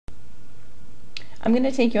I'm going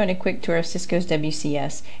to take you on a quick tour of Cisco's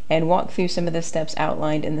WCS and walk through some of the steps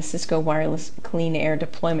outlined in the Cisco Wireless CleanAir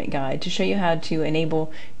Deployment Guide to show you how to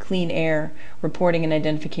enable CleanAir reporting and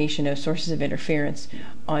identification of sources of interference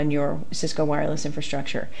on your Cisco wireless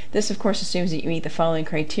infrastructure. This of course assumes that you meet the following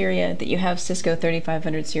criteria: that you have Cisco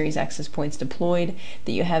 3500 series access points deployed,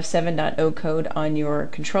 that you have 7.0 code on your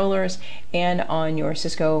controllers and on your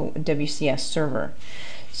Cisco WCS server.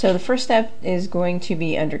 So the first step is going to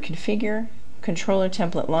be under Configure, Controller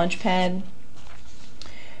Template Launchpad.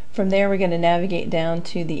 From there we're going to navigate down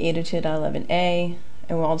to the 802.11a,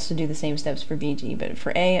 and we'll also do the same steps for VG. But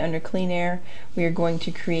for A, under CleanAir, we are going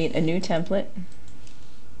to create a new template,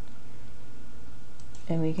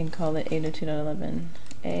 and we can call it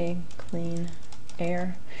 802.11a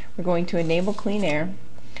CleanAir. We're going to enable CleanAir.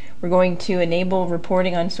 We're going to enable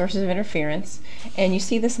reporting on sources of interference, and you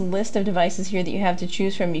see this list of devices here that you have to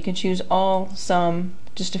choose from. You can choose all, some,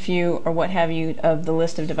 just a few, or what have you of the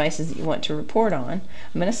list of devices that you want to report on.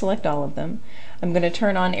 I'm going to select all of them. I'm going to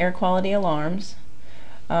turn on air quality alarms.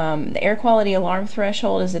 The air quality alarm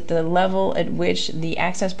threshold is at the level at which the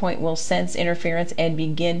access point will sense interference and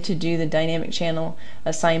begin to do the dynamic channel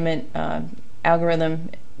assignment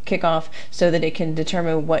algorithm kickoff, so that it can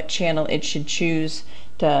determine what channel it should choose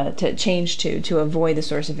to change to avoid the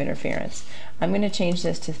source of interference. I'm going to change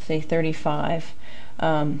this to say 35.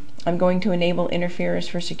 I'm going to enable interferers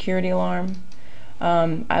for security alarm.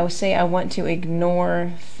 I would say I want to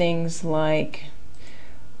ignore things like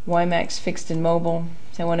WiMAX fixed and mobile.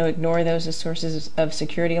 So I want to ignore those as sources of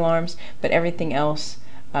security alarms, but everything else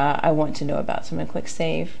I want to know about. So I'm going to click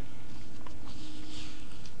Save.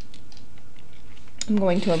 I'm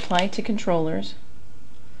going to apply to controllers.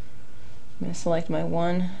 I'm going to select my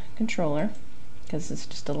one controller because it's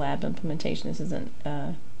just a lab implementation. This isn't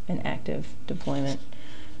an active deployment.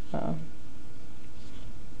 Okay,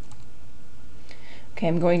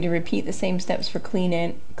 I'm going to repeat the same steps for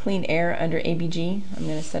CleanAir under ABG. I'm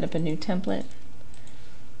going to set up a new template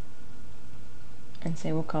and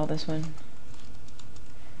say we'll call this one.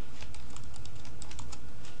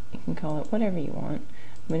 You can call it whatever you want.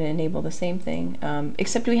 I'm going to enable the same thing,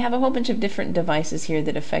 except we have a whole bunch of different devices here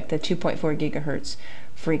that affect the 2.4 gigahertz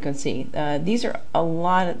frequency. These are a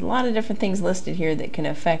lot of different things listed here that can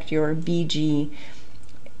affect your BG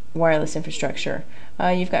wireless infrastructure.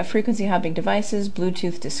 You've got frequency hopping devices,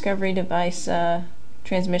 Bluetooth discovery device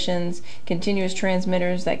transmissions, continuous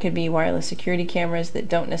transmitters. That could be wireless security cameras that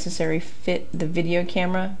don't necessarily fit the video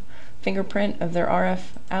camera fingerprint of their RF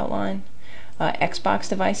outline. Xbox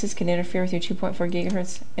devices can interfere with your 2.4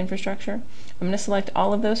 gigahertz infrastructure. I'm going to select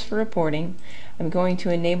all of those for reporting. I'm going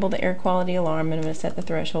to enable the air quality alarm, and I'm going to set the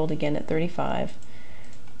threshold again at 35.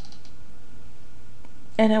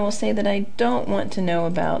 And I will say that I don't want to know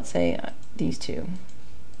about, say, these two.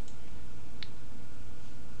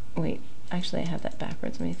 Wait, actually I have that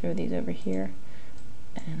backwards. Let me throw these over here,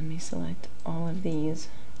 and let me select all of these,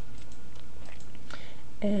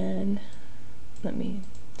 and let me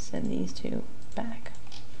send these two back.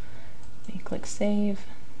 Let me click Save,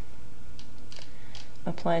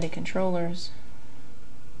 apply to controllers,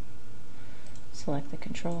 select the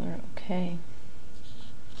controller, okay.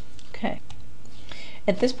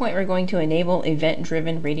 At this point we're going to enable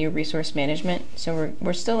event-driven radio resource management. So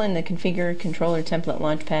we're still in the Configure Controller Template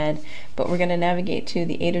Launchpad, but we're going to navigate to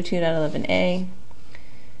the 802.11a,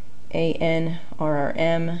 ANRRM,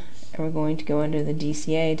 and we're going to go under the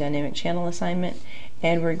DCA, Dynamic Channel Assignment,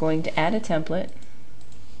 and we're going to add a template.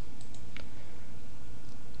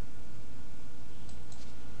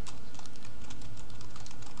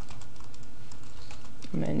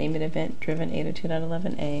 I'm going to name it Event-Driven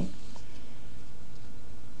 802.11a.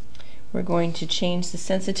 We're going to change the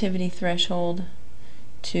sensitivity threshold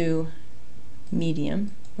to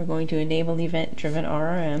medium. We're going to enable the event-driven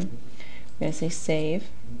RRM. We're going to say Save,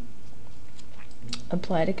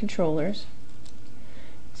 apply to controllers,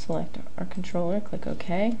 select our controller, click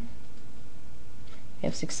OK. We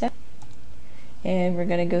have success. And we're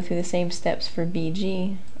going to go through the same steps for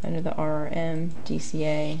BG under the RRM,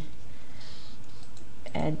 DCA,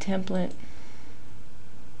 add template,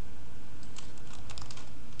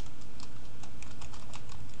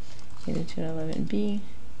 either 2.11b,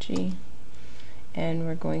 G, and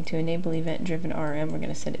we're going to enable event-driven RM. We're going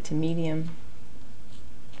to set it to medium.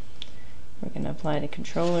 We're going to apply to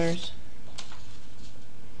controllers,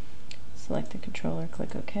 select the controller,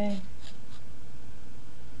 click OK.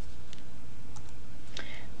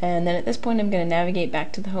 And then at this point I'm going to navigate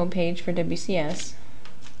back to the home page for WCS,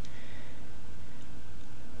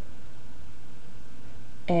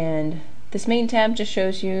 and This main tab just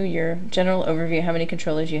shows you your general overview, how many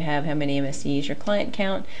controllers you have, how many MSCs, your client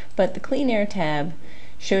count, but the CleanAir tab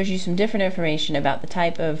shows you some different information about the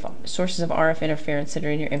type of sources of RF interference that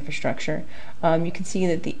are in your infrastructure. You can see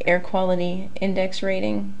that the air quality index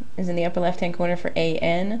rating is in the upper left hand corner for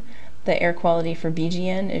AN. The air quality for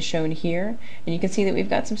BGN is shown here, and you can see that we've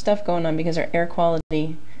got some stuff going on because our air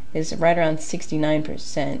quality is right around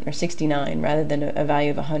 69% or 69 rather than a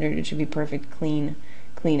value of 100. It should be perfect clean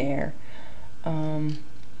air.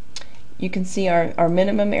 You can see our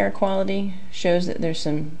minimum air quality shows that there's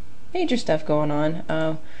some major stuff going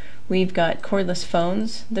on. We've got cordless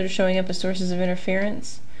phones that are showing up as sources of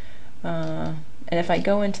interference, and if I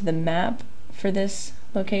go into the map for this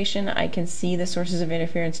location, I can see the sources of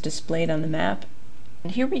interference displayed on the map.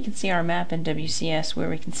 And here we can see our map in WCS, where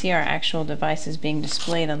we can see our actual devices being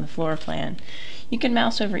displayed on the floor plan. You can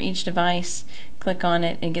mouse over each device, click on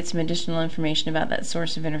it, and get some additional information about that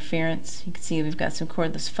source of interference. You can see we've got some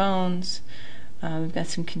cordless phones, we've got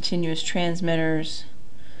some continuous transmitters,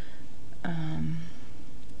 I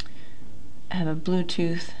have a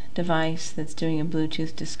Bluetooth device that's doing a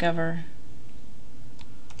Bluetooth discover.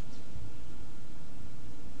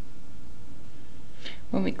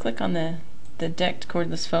 When we click on the detect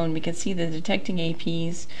cordless phone, we can see the detecting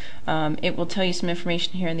APs. It will tell you some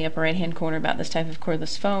information here in the upper right hand corner about this type of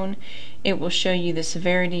cordless phone. It will show you the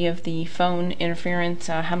severity of the phone interference,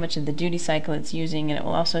 how much of the duty cycle it's using, and it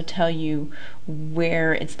will also tell you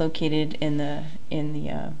where it's located in the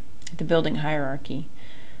building hierarchy.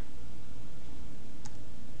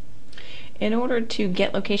 In order to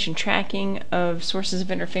get location tracking of sources of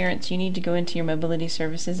interference, you need to go into your mobility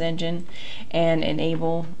services engine and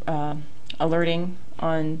enable alerting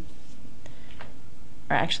on,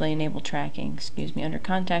 or actually enable tracking, excuse me, under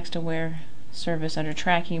context aware service, under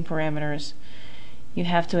tracking parameters. You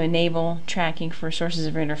have to enable tracking for sources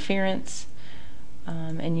of interference,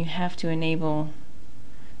 and you have to enable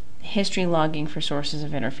history logging for sources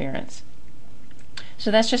of interference. So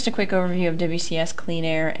that's just a quick overview of WCS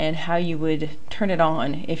CleanAir and how you would turn it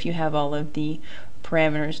on if you have all of the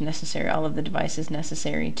parameters necessary, all of the devices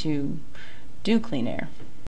necessary to do CleanAir.